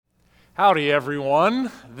Howdy,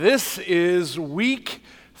 everyone. This is week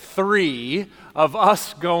 3 of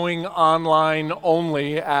us going online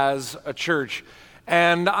only as a church.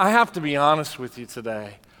 And I have to be honest with you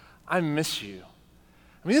today. I miss you.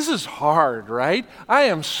 I mean, this is hard, right? I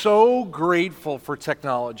am so grateful for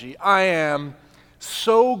technology. I am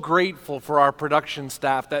so grateful for our production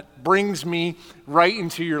staff that brings me right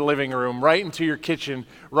into your living room, right into your kitchen,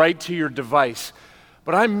 right to your device.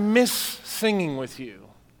 But I miss singing with you.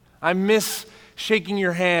 I miss shaking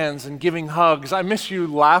your hands and giving hugs. I miss you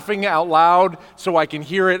laughing out loud so I can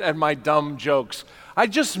hear it at my dumb jokes. I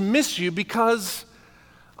just miss you because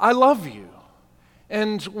I love you.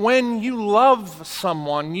 And when you love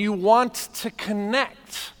someone, you want to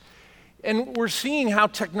connect. And we're seeing how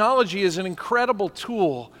technology is an incredible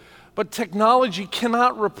tool, but technology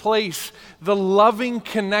cannot replace the loving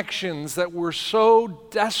connections that we're so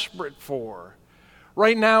desperate for.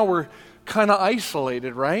 Right now, we're kind of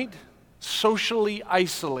isolated, right? Socially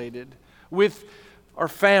isolated with our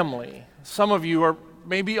family. Some of you are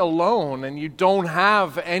maybe alone and you don't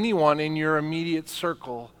have anyone in your immediate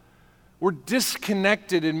circle. We're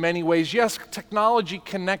disconnected in many ways. Yes, technology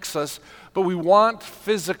connects us, but we want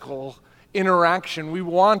physical interaction. We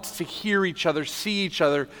want to hear each other, see each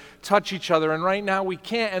other, touch each other, and right now we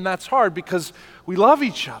can't, and that's hard because we love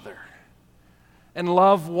each other. And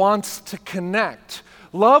love wants to connect.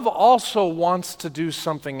 Love also wants to do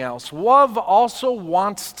something else. Love also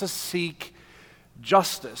wants to seek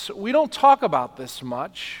justice. We don't talk about this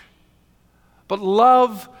much, but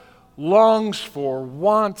love longs for,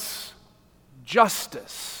 wants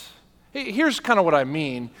justice. Here's kind of what I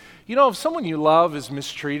mean. You know, if someone you love is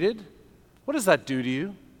mistreated, what does that do to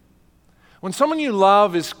you? When someone you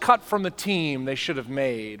love is cut from the team they should have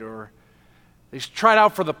made, or they tried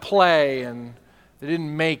out for the play and they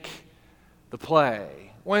didn't make the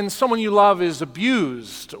play. When someone you love is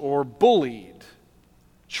abused or bullied,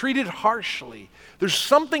 treated harshly, there's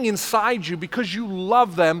something inside you because you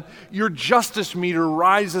love them, your justice meter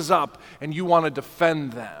rises up and you want to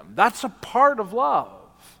defend them. That's a part of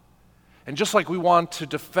love. And just like we want to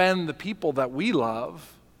defend the people that we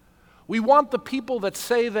love, we want the people that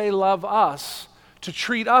say they love us to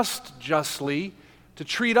treat us justly, to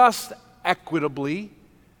treat us equitably,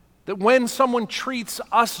 that when someone treats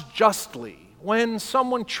us justly, when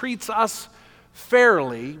someone treats us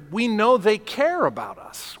fairly, we know they care about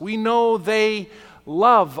us. We know they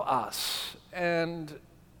love us. And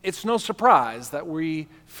it's no surprise that we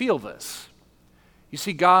feel this. You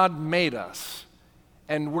see, God made us,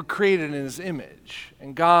 and we're created in His image.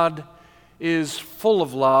 And God is full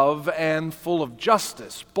of love and full of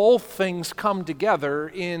justice. Both things come together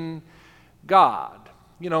in God.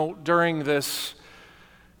 You know, during this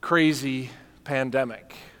crazy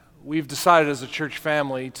pandemic, we've decided as a church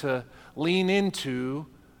family to lean into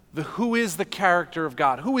who is the character of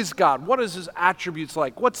God? Who is God? What is His attributes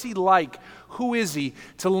like? What's He like? Who is He?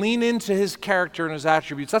 To lean into His character and His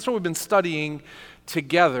attributes. That's what we've been studying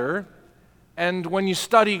together. And when you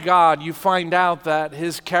study God, you find out that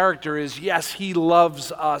His character is, yes, He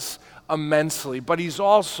loves us immensely, but He's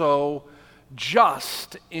also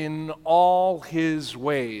just in all His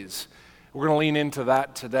ways. We're going to lean into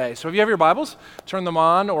that today. So if you have your Bibles, turn them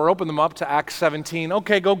on or open them up to Acts 17.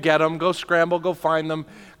 Okay, go get them, go scramble, go find them,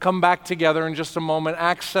 come back together in just a moment.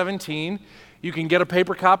 Acts 17, you can get a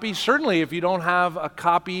paper copy. Certainly, if you don't have a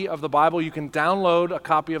copy of the Bible, you can download a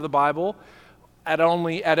copy of the Bible at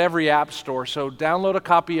every app store. So download a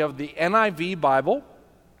copy of the NIV Bible,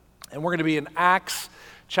 and we're going to be in Acts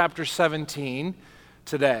chapter 17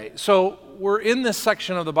 today. So we're in this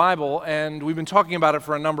section of the Bible, and we've been talking about it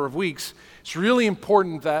for a number of weeks. It's really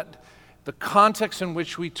important that the context in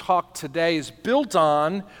which we talk today is built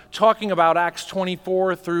on talking about Acts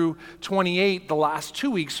 24 through 28 the last 2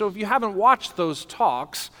 weeks. So if you haven't watched those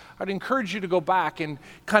talks, I'd encourage you to go back and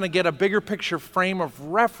kind of get a bigger picture frame of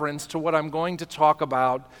reference to what I'm going to talk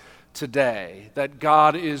about today, that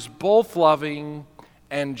God is both loving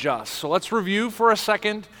and just. So let's review for a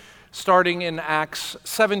second, starting in Acts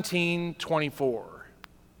 17:24.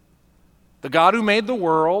 The God who made the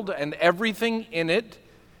world and everything in it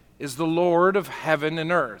is the Lord of heaven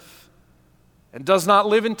and earth, and does not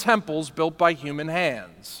live in temples built by human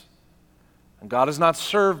hands. And God is not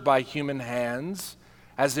served by human hands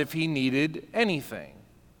as if He needed anything.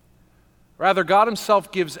 Rather, God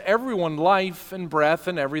Himself gives everyone life and breath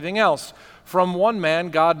and everything else. From one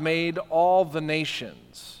man, God made all the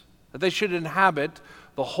nations, that they should inhabit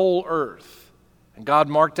the whole earth. And God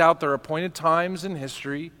marked out their appointed times in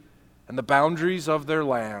history and the boundaries of their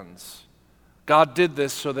lands. God did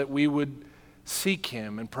this so that we would seek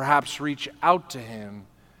Him and perhaps reach out to Him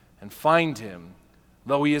and find Him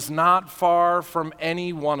though he is not far from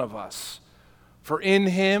any one of us. For in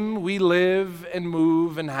him we live and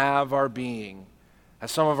move and have our being.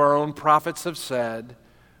 As some of our own prophets have said,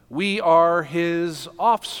 we are his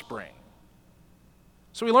offspring.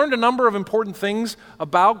 So we learned a number of important things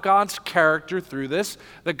about God's character through this,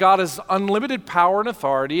 that God has unlimited power and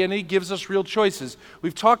authority, and he gives us real choices.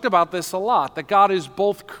 We've talked about this a lot, that God is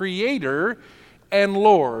both creator and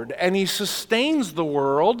Lord, and he sustains the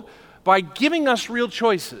world by giving us real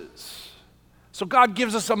choices. So God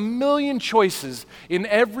gives us a million choices in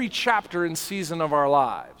every chapter and season of our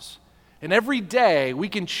lives. And every day we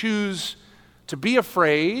can choose to be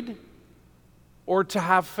afraid or to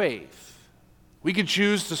have faith. We can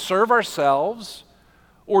choose to serve ourselves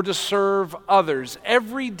or to serve others.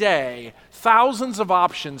 Every day, thousands of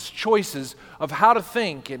options, choices of how to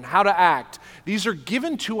think and how to act. These are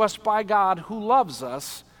given to us by God who loves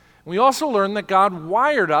us. We also learn that God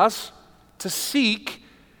wired us to seek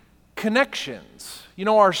connections. You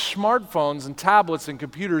know, our smartphones and tablets and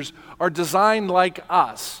computers are designed like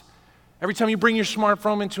us. Every time you bring your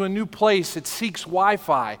smartphone into a new place, it seeks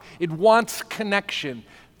Wi-Fi. It wants connection.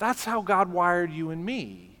 That's how God wired you and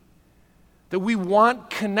me. That we want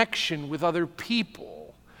connection with other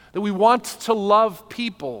people. That we want to love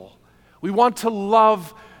people. We want to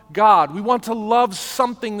love God. We want to love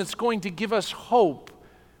something that's going to give us hope.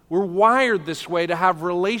 We're wired this way to have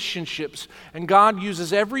relationships, and God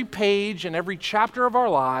uses every page and every chapter of our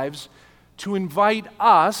lives to invite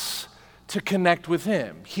us to connect with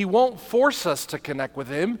him. He won't force us to connect with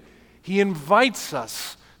him. He invites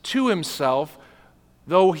us to himself.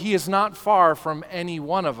 Though he is not far from any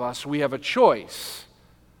one of us, we have a choice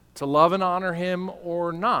to love and honor him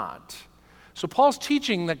or not. So Paul's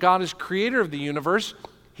teaching that God is creator of the universe,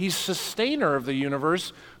 he's sustainer of the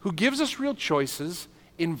universe, who gives us real choices,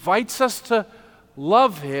 invites us to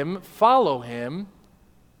love him, follow him.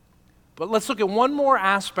 But let's look at one more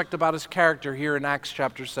aspect about his character here in Acts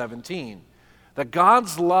chapter 17. That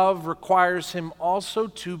God's love requires him also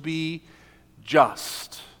to be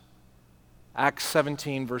just. Acts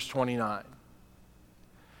 17, verse 29.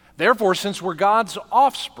 Therefore, since we're God's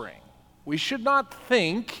offspring, we should not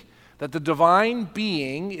think that the divine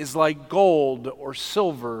being is like gold or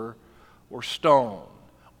silver or stone,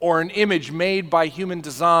 or an image made by human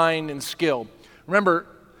design and skill. Remember,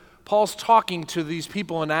 Paul's talking to these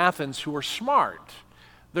people in Athens who are smart.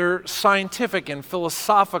 They're scientific and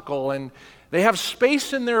philosophical, and they have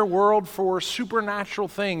space in their world for supernatural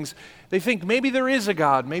things. They think maybe there is a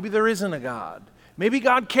God, maybe there isn't a God. Maybe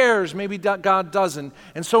God cares, maybe God doesn't.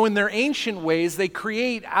 And so in their ancient ways, they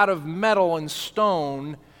create out of metal and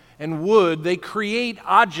stone and wood, they create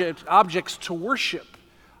objects to worship,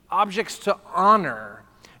 objects to honor.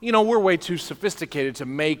 You know, we're way too sophisticated to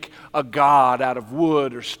make a god out of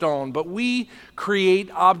wood or stone, but we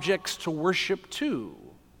create objects to worship too.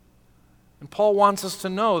 And Paul wants us to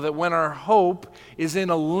know that when our hope is in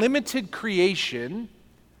a limited creation,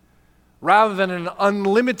 rather than an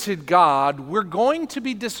unlimited God, we're going to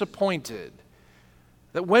be disappointed.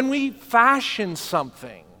 That when we fashion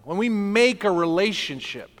something, when we make a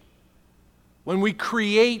relationship, when we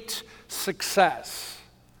create success,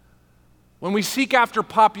 when we seek after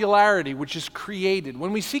popularity, which is created,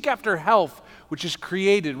 when we seek after health, which is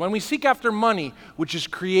created, when we seek after money, which is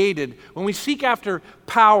created, when we seek after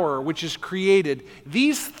power, which is created,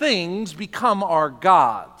 these things become our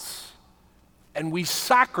gods. And we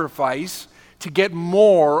sacrifice to get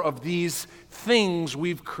more of these things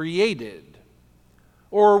we've created.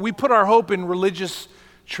 Or we put our hope in religious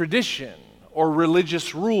tradition or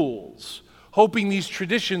religious rules, hoping these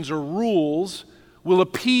traditions or rules will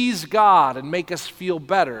appease God and make us feel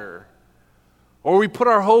better. Or we put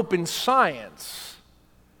our hope in science,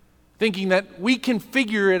 thinking that we can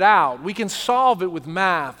figure it out. We can solve it with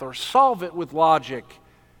math or solve it with logic,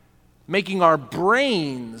 making our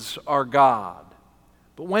brains our God.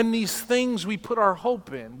 But when these things we put our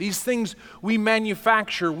hope in, these things we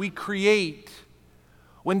manufacture, we create,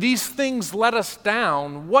 when these things let us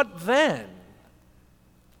down, what then?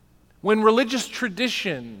 When religious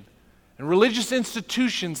tradition and religious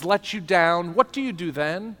institutions let you down, what do you do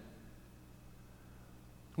then?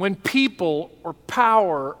 When people or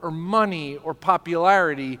power or money or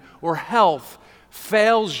popularity or health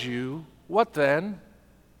fails you, what then?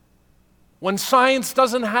 When science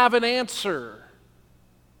doesn't have an answer,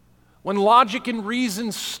 when logic and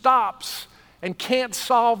reason stops and can't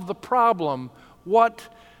solve the problem, what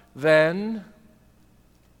then?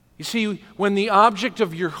 You see, when the object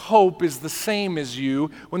of your hope is the same as you,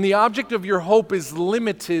 when the object of your hope is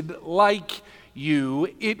limited like you,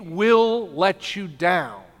 it will let you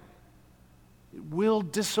down. It will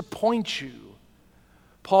disappoint you.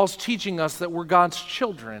 Paul's teaching us that we're God's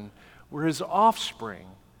children, we're his offspring,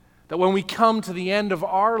 that when we come to the end of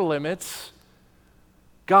our limits,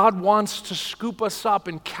 God wants to scoop us up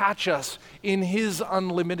and catch us in his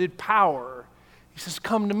unlimited power. He says,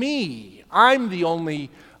 come to me. I'm the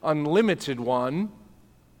only unlimited one.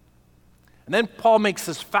 And then Paul makes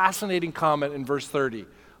this fascinating comment in verse 30.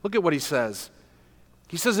 Look at what he says.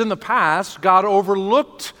 He says, in the past, God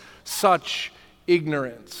overlooked such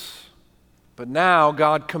ignorance. But now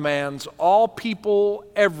God commands all people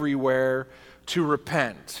everywhere to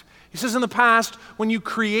repent. He says in the past, when you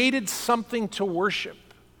created something to worship,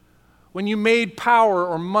 when you made power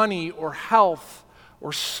or money or health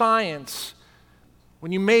or science,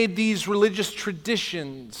 when you made these religious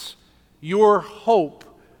traditions your hope,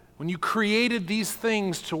 when you created these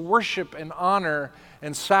things to worship and honor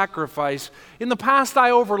and sacrifice, in the past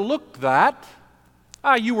I overlooked that.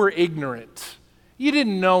 You were ignorant. You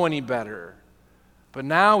didn't know any better. But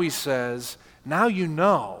now he says, now you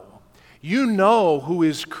know. You know who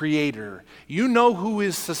is creator. You know who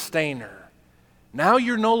is sustainer. Now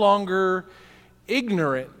you're no longer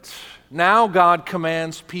ignorant. Now God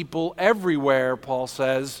commands people everywhere, Paul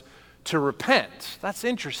says, to repent. That's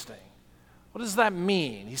interesting. What does that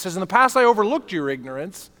mean? He says, in the past I overlooked your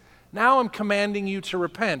ignorance. Now I'm commanding you to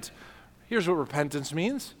repent. Here's what repentance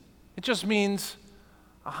means. It just means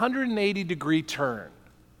a 180-degree turn,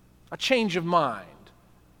 a change of mind,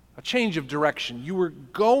 a change of direction. You were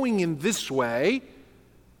going in this way.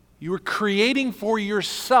 You were creating for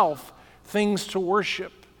yourself things to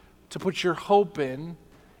worship, to put your hope in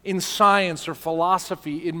science or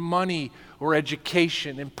philosophy, in money or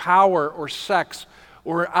education, in power or sex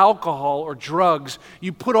or alcohol or drugs.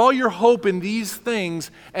 You put all your hope in these things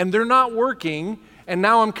and they're not working, and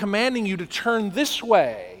now I'm commanding you to turn this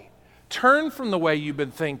way. Turn from the way you've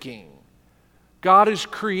been thinking. God is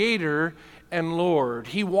creator and Lord.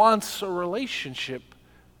 He wants a relationship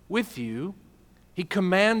with you. He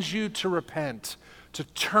commands you to repent, to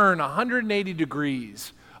turn 180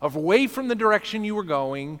 degrees away from the direction you were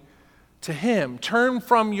going to Him. Turn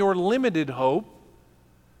from your limited hope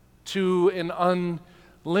to an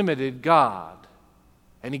unlimited God.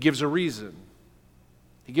 And He gives a reason.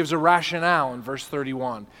 He gives a rationale in verse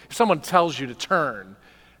 31. If someone tells you to turn,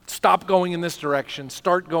 stop going in this direction,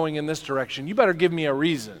 start going in this direction, you better give me a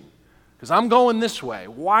reason, because I'm going this way.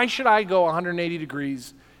 Why should I go 180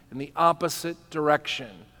 degrees in the opposite direction?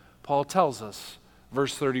 Paul tells us,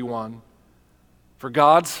 verse 31, for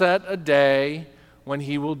God set a day when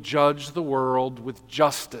He will judge the world with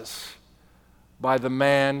justice by the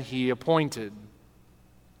man He appointed.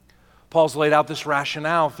 Paul's laid out this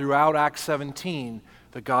rationale throughout Acts 17,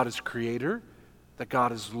 that God is creator, that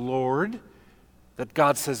God is Lord, that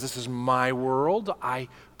God says, this is my world. I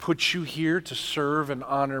put you here to serve and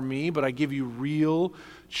honor me, but I give you real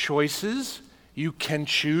choices. You can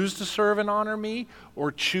choose to serve and honor me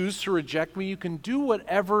or choose to reject me. You can do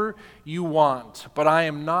whatever you want, but I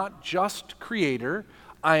am not just creator.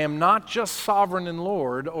 I am not just sovereign and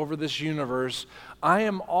Lord over this universe. I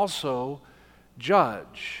am also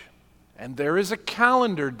judge. And there is a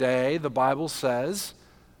calendar day, the Bible says,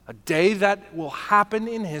 a day that will happen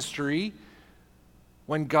in history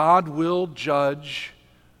when God will judge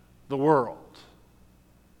the world.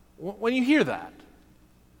 When you hear that,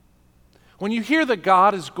 when you hear that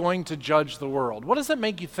God is going to judge the world, what does that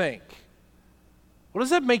make you think? What does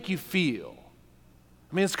that make you feel?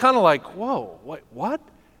 I mean, it's kind of like, whoa, what?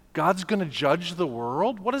 God's going to judge the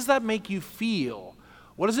world? What does that make you feel?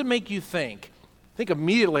 What does it make you think? I think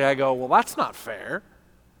immediately I go, well, that's not fair.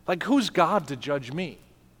 Like, who's God to judge me?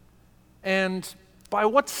 And by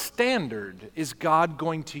what standard is God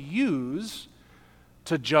going to use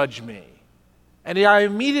to judge me? And I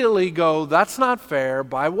immediately go, that's not fair.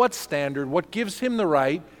 By what standard? What gives Him the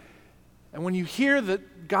right? And when you hear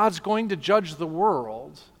that God's going to judge the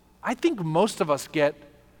world, I think most of us get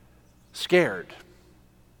scared.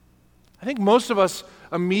 I think most of us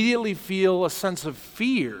immediately feel a sense of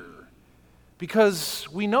fear because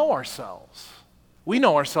we know ourselves. We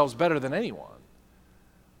know ourselves better than anyone.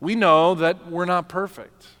 We know that we're not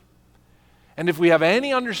perfect. And if we have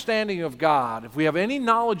any understanding of God, if we have any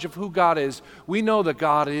knowledge of who God is, we know that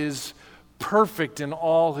God is perfect in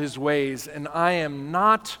all His ways, and I am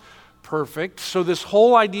not perfect. So this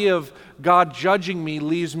whole idea of God judging me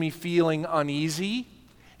leaves me feeling uneasy.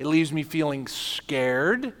 It leaves me feeling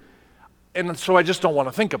scared. And so I just don't want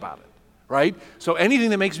to think about it, right? So anything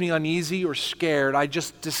that makes me uneasy or scared, I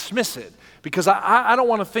just dismiss it because I don't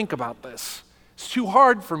want to think about this. It's too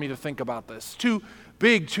hard for me to think about this. Too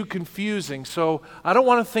big, too confusing. So I don't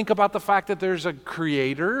want to think about the fact that there's a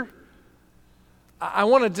creator. I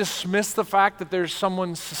want to dismiss the fact that there's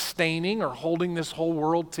someone sustaining or holding this whole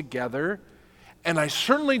world together. And I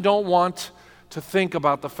certainly don't want to think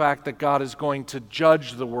about the fact that God is going to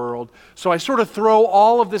judge the world. So I sort of throw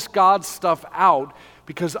all of this God stuff out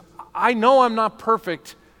because I know I'm not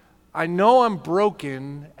perfect. I know I'm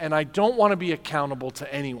broken, and I don't want to be accountable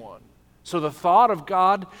to anyone. So the thought of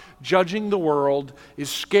God judging the world is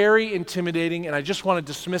scary, intimidating, and I just want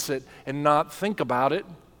to dismiss it and not think about it.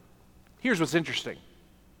 Here's what's interesting.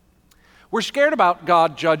 We're scared about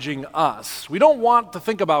God judging us. We don't want to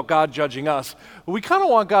think about God judging us, but we kind of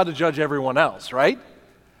want God to judge everyone else, right?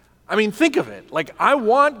 I mean, think of it. Like, I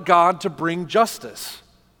want God to bring justice.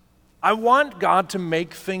 I want God to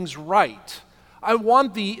make things right. I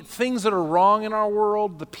want the things that are wrong in our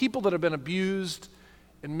world, the people that have been abused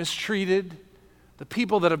and mistreated, the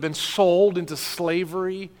people that have been sold into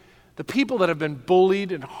slavery, the people that have been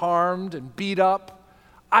bullied and harmed and beat up.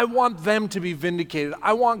 I want them to be vindicated.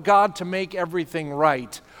 I want God to make everything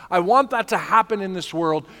right. I want that to happen in this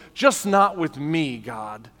world, just not with me,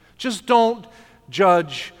 God. Just don't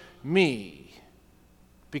judge me,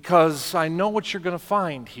 because I know what you're going to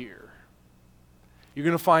find here. You're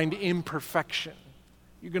going to find imperfection.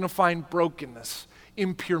 You're going to find brokenness,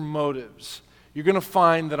 impure motives. You're going to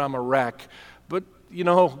find that I'm a wreck. But,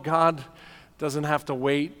 God doesn't have to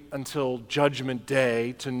wait until Judgment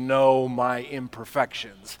Day to know my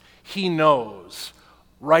imperfections. He knows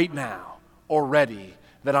right now, already,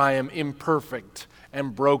 that I am imperfect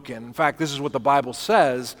and broken. In fact, this is what the Bible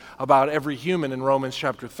says about every human in Romans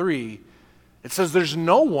chapter 3. It says there's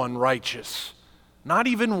no one righteous, not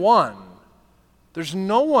even one. There's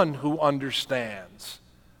no one who understands.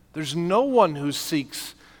 There's no one who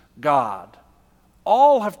seeks God.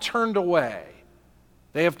 All have turned away.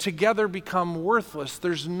 They have together become worthless.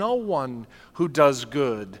 There's no one who does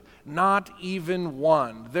good, not even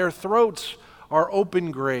one. Their throats are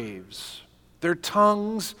open graves. Their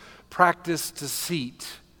tongues practice deceit.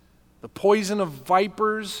 The poison of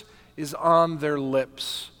vipers is on their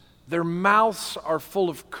lips. Their mouths are full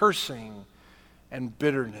of cursing and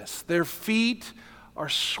bitterness. Their feet are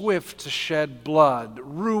swift to shed blood.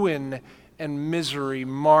 Ruin and misery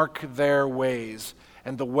mark their ways,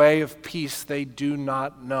 and the way of peace they do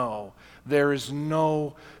not know. There is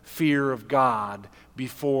no fear of God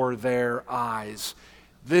before their eyes.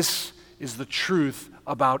 This is the truth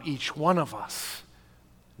about each one of us.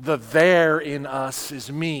 The there in us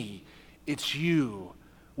is me. It's you.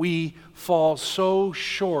 We fall so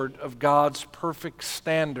short of God's perfect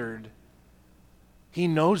standard. He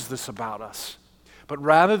knows this about us. But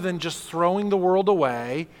rather than just throwing the world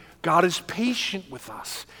away, God is patient with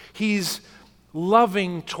us. He's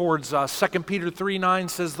loving towards us. 2 Peter 3:9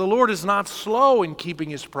 says, "The Lord is not slow in keeping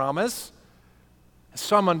his promise."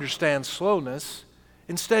 Some understand slowness.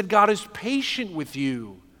 Instead, God is patient with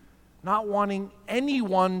you, not wanting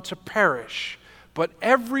anyone to perish, but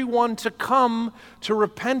everyone to come to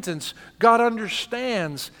repentance. God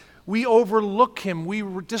understands. We overlook him, we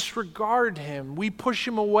disregard him, we push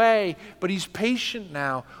him away, but he's patient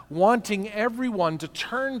now, wanting everyone to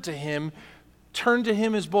turn to him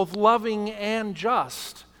as both loving and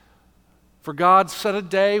just. For God set a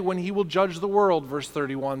day when he will judge the world, verse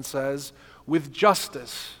 31 says, with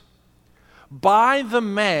justice by the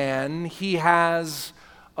man he has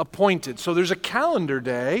appointed. So there's a calendar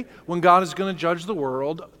day when God is going to judge the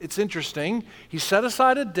world. It's interesting. He set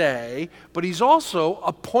aside a day, but he's also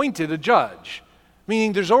appointed a judge,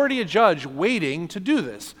 meaning there's already a judge waiting to do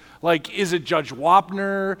this. Like, is it Judge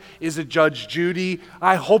Wapner? Is it Judge Judy?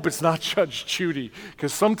 I hope it's not Judge Judy,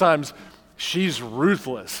 because sometimes she's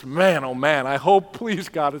ruthless. Man, oh man, I hope, please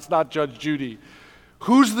God, it's not Judge Judy.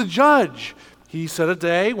 Who's the judge? He set a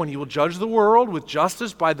day when he will judge the world with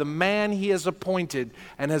justice by the man he has appointed,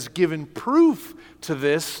 and has given proof to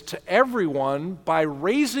this to everyone by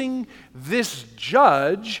raising this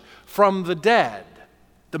judge from the dead.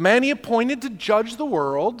 The man he appointed to judge the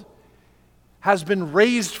world has been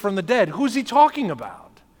raised from the dead. Who's he talking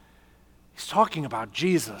about? He's talking about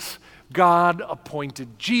Jesus. God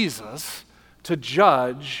appointed Jesus to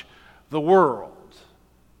judge the world.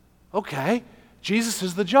 Okay, Jesus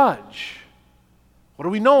is the judge. What do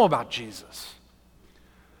we know about Jesus?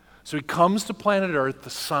 So he comes to planet Earth, the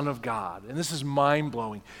Son of God. And this is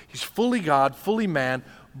mind-blowing. He's fully God, fully man,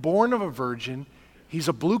 born of a virgin. He's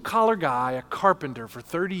a blue-collar guy, a carpenter for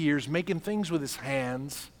 30 years, making things with his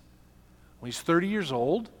hands. When he's 30 years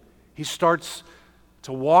old, he starts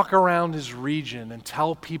to walk around his region and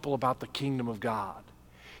tell people about the kingdom of God.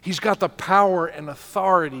 He's got the power and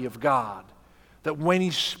authority of God, that when he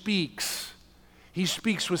speaks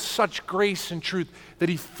with such grace and truth that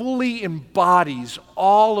he fully embodies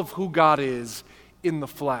all of who God is in the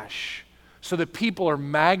flesh so that people are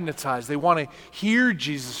magnetized. They want to hear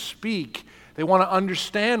Jesus speak. They want to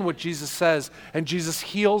understand what Jesus says, and Jesus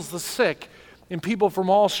heals the sick. And people from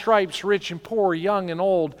all stripes, rich and poor, young and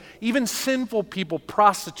old, even sinful people,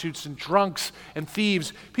 prostitutes and drunks and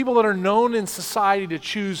thieves, people that are known in society to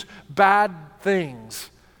choose bad things.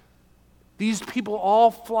 These people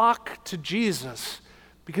all flock to Jesus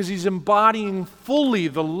because he's embodying fully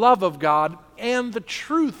the love of God and the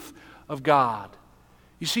truth of God.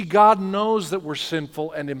 You see, God knows that we're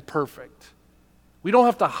sinful and imperfect. We don't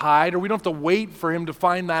have to hide, or we don't have to wait for him to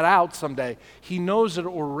find that out someday. He knows it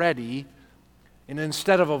already. And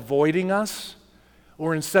instead of avoiding us,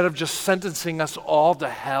 or instead of just sentencing us all to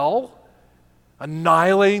hell,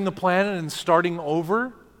 annihilating the planet and starting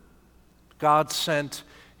over, God sent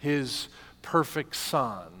his perfect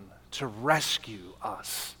Son to rescue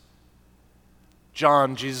us.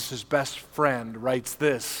 John, Jesus' best friend, writes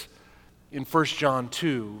this in 1 John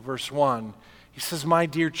 2, verse 1. He says, "My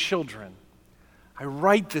dear children, I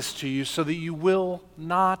write this to you so that you will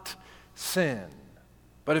not sin.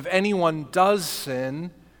 But if anyone does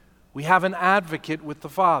sin, we have an advocate with the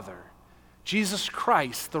Father, Jesus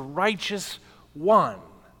Christ, the righteous one."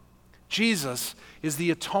 Jesus is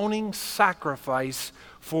the atoning sacrifice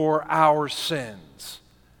for our sins,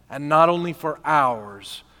 and not only for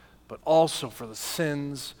ours, but also for the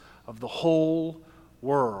sins of the whole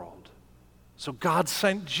world. So God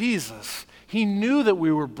sent Jesus. He knew that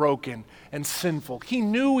we were broken and sinful. He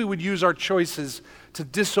knew we would use our choices to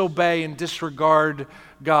disobey and disregard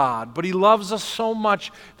God. But he loves us so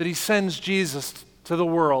much that he sends Jesus to the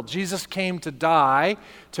world. Jesus came to die,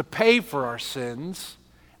 to pay for our sins,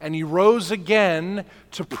 and he rose again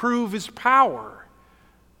to prove his power.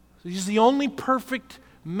 He's the only perfect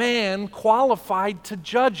man qualified to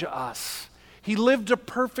judge us. He lived a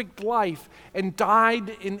perfect life and died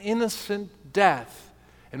an innocent death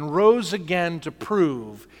and rose again to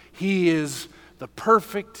prove he is the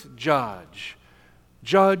perfect judge.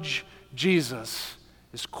 Judge Jesus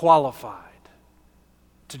is qualified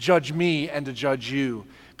to judge me and to judge you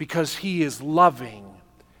because he is loving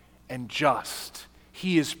and just.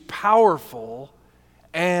 He is powerful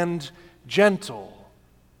and gentle.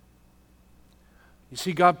 You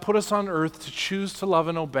see, God put us on earth to choose to love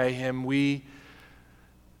and obey him. We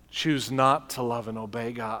choose not to love and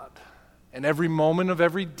obey God. And every moment of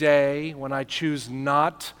every day when I choose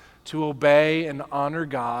not to obey and honor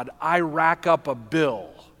God, I rack up a bill.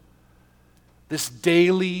 This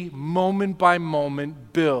daily, moment by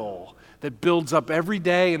moment bill that builds up every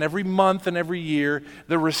day and every month and every year.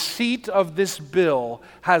 The receipt of this bill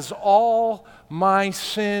has all my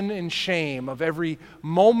sin and shame of every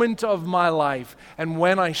moment of my life. And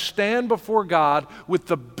when I stand before God with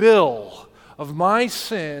the bill of my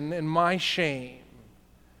sin and my shame,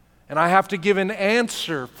 and I have to give an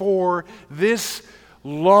answer for this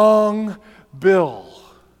long bill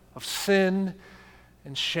of sin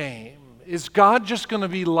and shame, is God just going to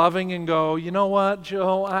be loving and go, "You know what,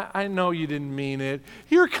 Joe, I know you didn't mean it.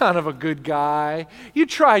 You're kind of a good guy. You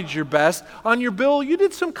tried your best. On your bill, you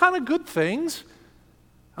did some kind of good things.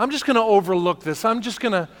 I'm just going to overlook this. I'm just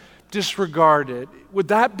going to disregard it." Would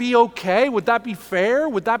that be okay? Would that be fair?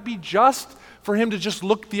 Would that be just for him to just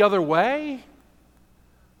look the other way?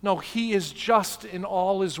 No, he is just in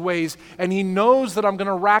all his ways, and he knows that I'm going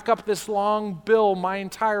to rack up this long bill my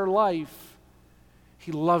entire life.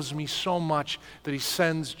 He loves me so much that he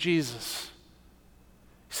sends Jesus.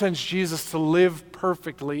 He sends Jesus to live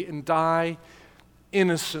perfectly and die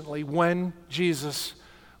innocently. When Jesus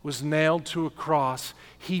was nailed to a cross,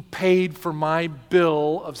 he paid for my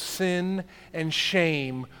bill of sin and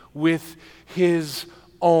shame with his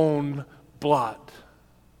own blood.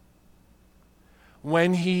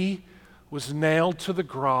 When he was nailed to the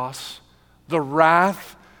cross, the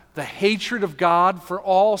wrath, the hatred of God for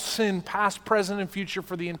all sin, past, present, and future,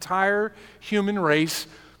 for the entire human race,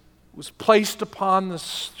 was placed upon the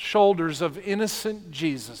shoulders of innocent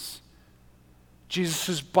Jesus.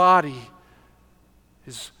 Jesus' body,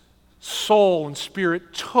 his soul and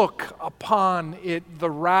spirit took upon it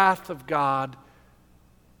the wrath of God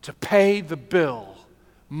to pay the bill,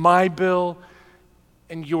 my bill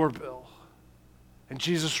and your bill. And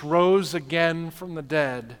Jesus rose again from the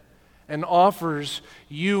dead and offers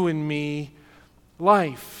you and me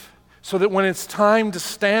life, so that when it's time to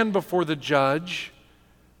stand before the judge,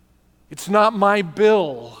 it's not my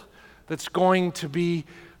bill that's going to be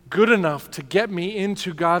good enough to get me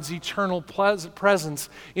into God's eternal presence.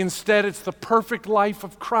 Instead, it's the perfect life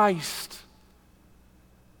of Christ,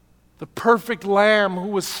 the perfect Lamb who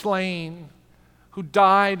was slain, who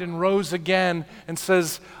died and rose again and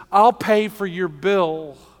says, "I'll pay for your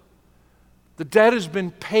bill." The debt has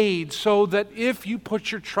been paid so that if you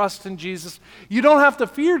put your trust in Jesus, you don't have to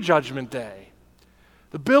fear Judgment Day.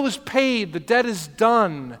 The bill is paid. The debt is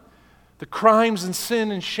done. The crimes and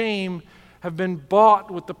sin and shame have been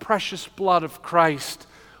bought with the precious blood of Christ.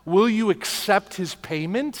 Will you accept his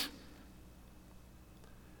payment?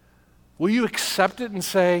 Will you accept it and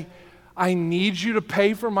say, I need you to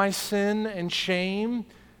pay for my sin and shame?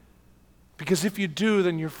 Because if you do,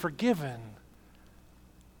 then you're forgiven.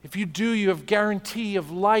 If you do, you have guarantee of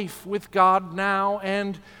life with God now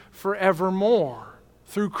and forevermore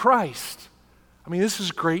through Christ. I mean, this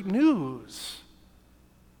is great news.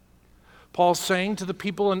 Paul's saying to the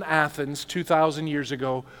people in Athens 2,000 years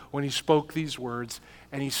ago when he spoke these words,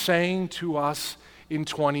 and he's saying to us in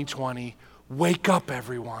 2020, wake up,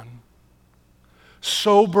 everyone.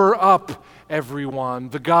 Sober up, everyone.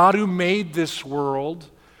 The God who made this world,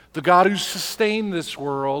 the God who sustained this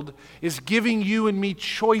world, is giving you and me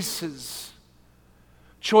choices.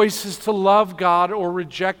 Choices to love God or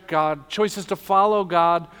reject God. Choices to follow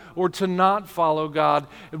God or to not follow God.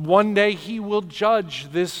 And one day he will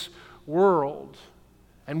judge this world.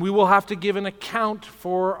 And we will have to give an account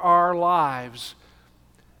for our lives.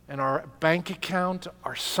 And our bank account,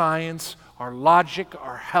 our science, our logic,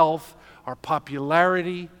 our health, our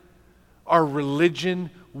popularity, our religion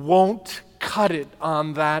won't cut it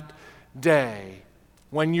on that day.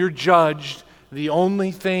 When you're judged, the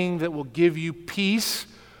only thing that will give you peace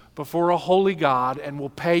before a holy God and will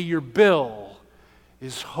pay your bill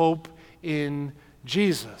is hope in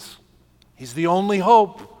Jesus. He's the only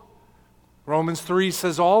hope. Romans 3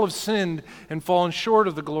 says, all have sinned and fallen short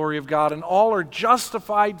of the glory of God, and all are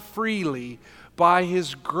justified freely by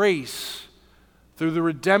his grace through the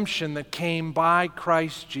redemption that came by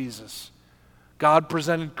Christ Jesus. God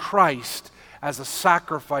presented Christ as a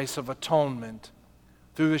sacrifice of atonement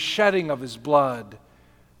through the shedding of his blood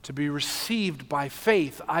to be received by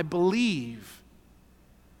faith. I believe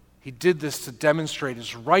he did this to demonstrate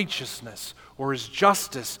his righteousness or his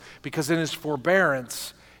justice, because in his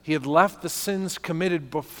forbearance he had left the sins committed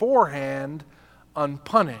beforehand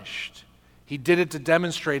unpunished. He did it to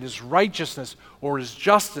demonstrate his righteousness or his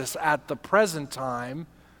justice at the present time,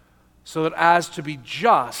 so that as to be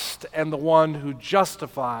just and the one who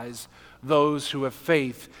justifies those who have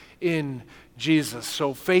faith in Jesus.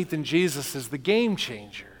 So faith in Jesus is the game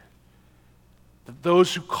changer. That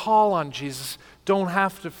those who call on Jesus don't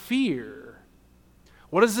have to fear.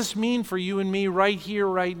 What does this mean for you and me right here,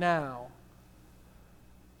 right now?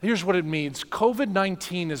 Here's what it means.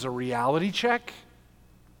 COVID-19 is a reality check.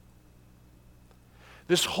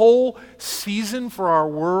 This whole season for our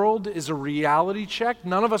world is a reality check.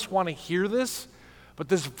 None of us want to hear this, but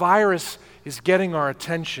this virus is getting our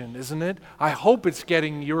attention, isn't it? I hope it's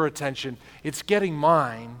getting your attention. It's getting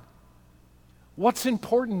mine. What's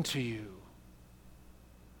important to you?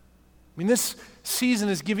 I mean, this season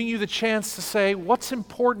is giving you the chance to say what's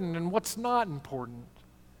important and what's not important.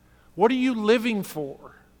 What are you living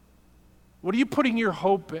for? What are you putting your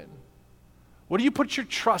hope in? What do you put your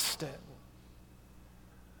trust in?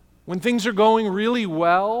 When things are going really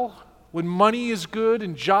well, when money is good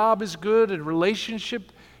and job is good and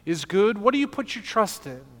relationship is good, what do you put your trust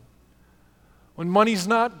in? When money's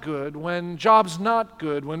not good, when job's not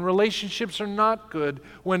good, when relationships are not good,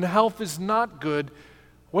 when health is not good,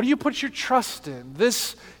 what do you put your trust in?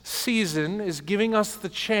 This season is giving us the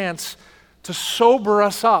chance to sober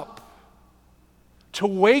us up, to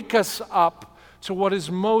wake us up to what is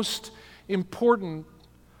most important.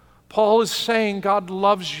 Paul is saying God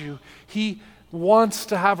loves you. He wants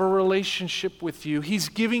to have a relationship with you. He's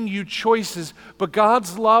giving you choices, but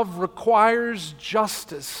God's love requires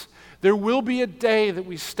justice. There will be a day that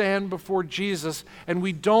we stand before Jesus, and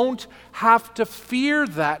we don't have to fear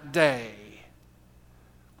that day.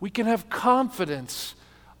 We can have confidence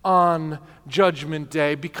on Judgment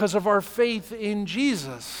Day because of our faith in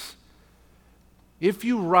Jesus. If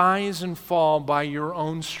you rise and fall by your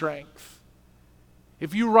own strength,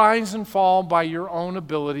 if you rise and fall by your own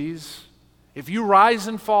abilities, if you rise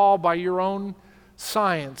and fall by your own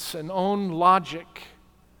science and own logic,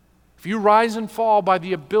 if you rise and fall by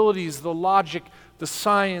the abilities, the logic, the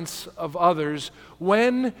science of others,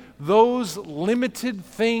 when those limited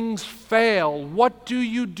things fail, what do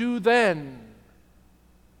you do then?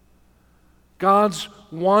 God's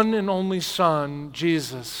one and only Son,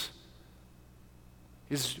 Jesus,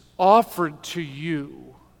 is offered to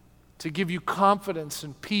you to give you confidence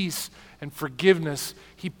and peace and forgiveness.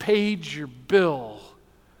 He paid your bill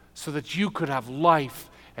so that you could have life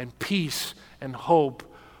and peace and hope.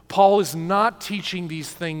 Paul is not teaching these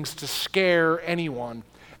things to scare anyone,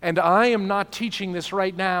 and I am not teaching this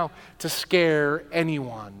right now to scare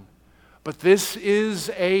anyone. But this is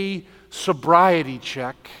a sobriety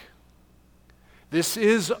check. This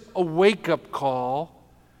is a wake-up call.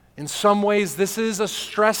 In some ways, this is a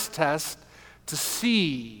stress test to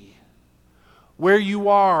see where you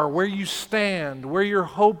are, where you stand, where your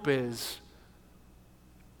hope is.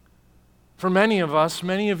 For many of us,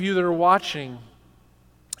 many of you that are watching,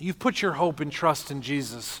 you've put your hope and trust in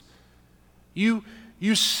Jesus. You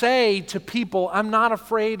say to people, I'm not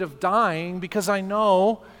afraid of dying because I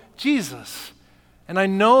know Jesus. And I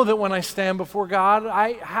know that when I stand before God,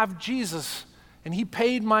 I have Jesus, and He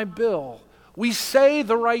paid my bill. We say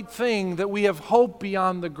the right thing, that we have hope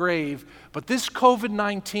beyond the grave. But this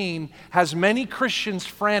COVID-19 has many Christians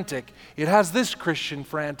frantic. It has this Christian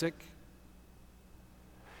frantic.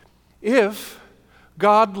 If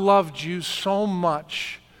God loved you so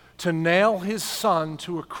much to nail His Son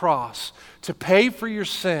to a cross, to pay for your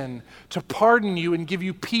sin, to pardon you and give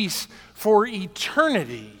you peace for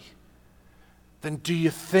eternity, then do you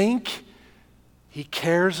think He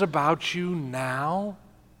cares about you now?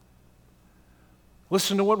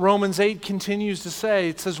 Listen to what Romans 8 continues to say.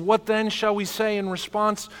 It says, what then shall we say in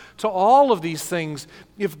response to all of these things?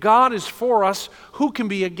 If God is for us, who can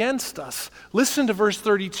be against us? Listen to verse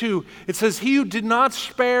 32. It says, He who did not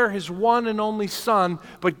spare His one and only Son,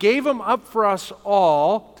 but gave Him up for us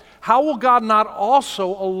all, how will God not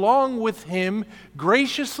also, along with Him,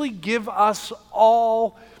 graciously give us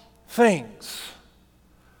all things?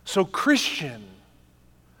 So, Christian,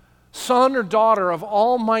 son or daughter of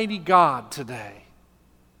Almighty God today,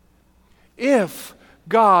 if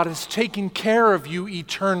God is taking care of you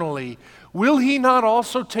eternally, will He not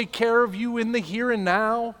also take care of you in the here and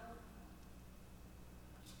now?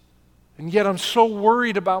 And yet I'm so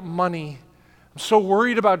worried about money. I'm so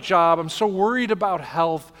worried about job. I'm so worried about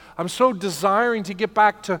health. I'm so desiring to get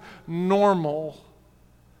back to normal.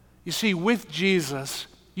 You see, with Jesus,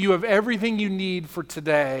 you have everything you need for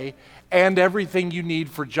today and everything you need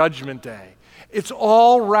for Judgment Day. It's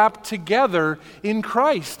all wrapped together in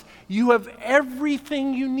Christ. You have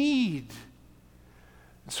everything you need.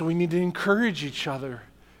 And so we need to encourage each other.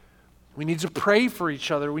 We need to pray for each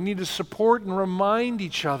other. We need to support and remind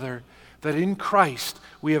each other that in Christ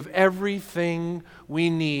we have everything we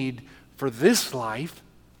need for this life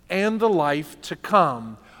and the life to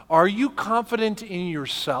come. Are you confident in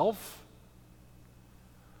yourself?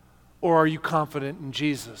 Or are you confident in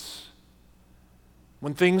Jesus?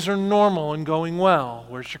 When things are normal and going well,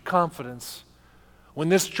 where's your confidence? When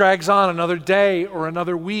this drags on another day or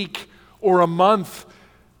another week or a month,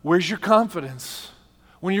 where's your confidence?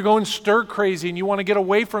 When you're going stir crazy and you want to get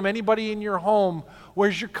away from anybody in your home,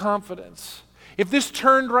 where's your confidence? If this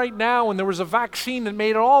turned right now and there was a vaccine that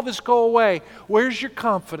made all this go away, where's your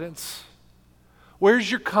confidence?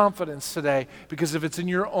 Where's your confidence today? Because if it's in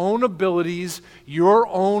your own abilities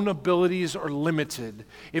are limited.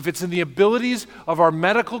 If it's in the abilities of our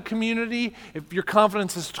medical community, if your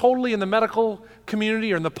confidence is totally in the medical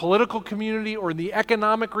community or in the political community or in the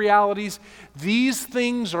economic realities, these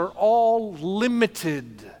things are all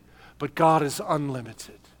limited, but God is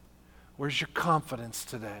unlimited. Where's your confidence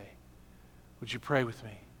today? Would you pray with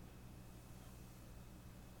me?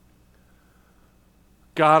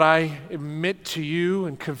 God, I admit to you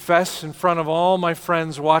and confess in front of all my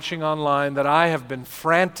friends watching online that I have been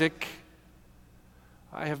frantic,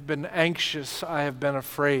 I have been anxious, I have been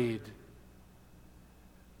afraid.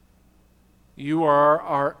 You are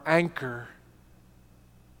our anchor.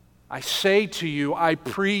 I say to you, I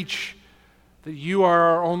preach that you are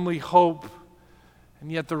our only hope,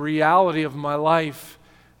 and yet the reality of my life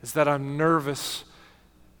is that I'm nervous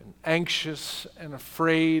and anxious and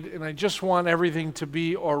afraid, and I just want everything to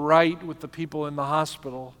be all right with the people in the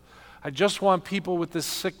hospital. I just want people with this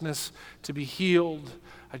sickness to be healed.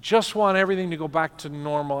 I just want everything to go back to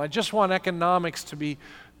normal. I just want economics to be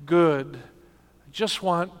good. I just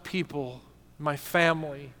want people, my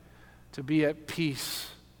family, to be at peace.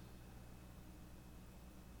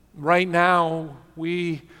 Right now,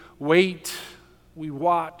 we wait, we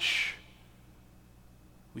watch,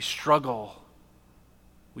 we struggle.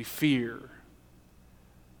 We fear.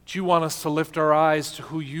 But you want us to lift our eyes to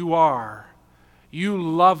who you are. You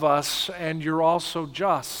love us and you're also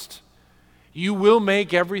just. You will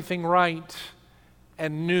make everything right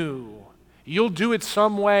and new. You'll do it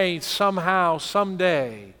some way, somehow,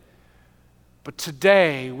 someday. But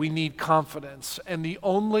today we need confidence, and the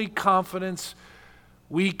only confidence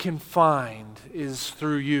we can find is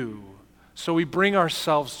through you. So we bring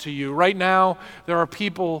ourselves to you. Right now, there are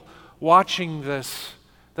people watching this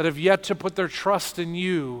that have yet to put their trust in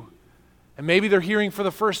you. And maybe they're hearing for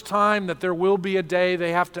the first time that there will be a day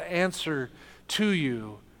they have to answer to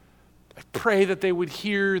you. I pray that they would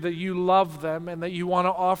hear that you love them and that you want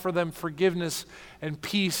to offer them forgiveness and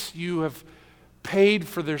peace. You have paid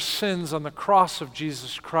for their sins on the cross of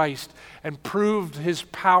Jesus Christ and proved his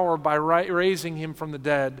power by raising him from the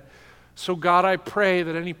dead. So God, I pray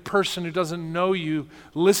that any person who doesn't know you,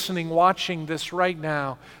 listening, watching this right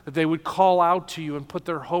now, that they would call out to you and put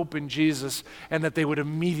their hope in Jesus, and that they would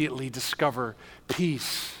immediately discover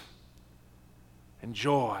peace and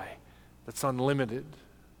joy that's unlimited.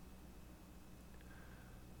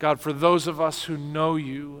 God, for those of us who know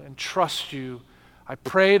you and trust you, I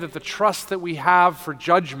pray that the trust that we have for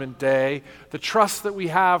Judgment Day, the trust that we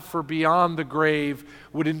have for beyond the grave,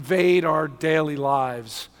 would invade our daily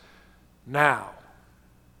lives now.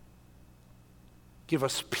 Give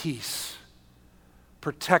us peace.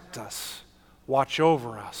 Protect us. Watch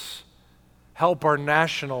over us. Help our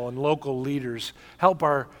national and local leaders. Help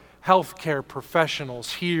our healthcare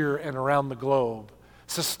professionals here and around the globe.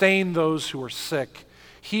 Sustain those who are sick.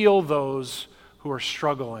 Heal those who are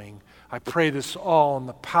struggling. I pray this all in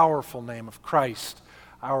the powerful name of Christ,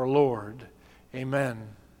 our Lord.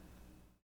 Amen.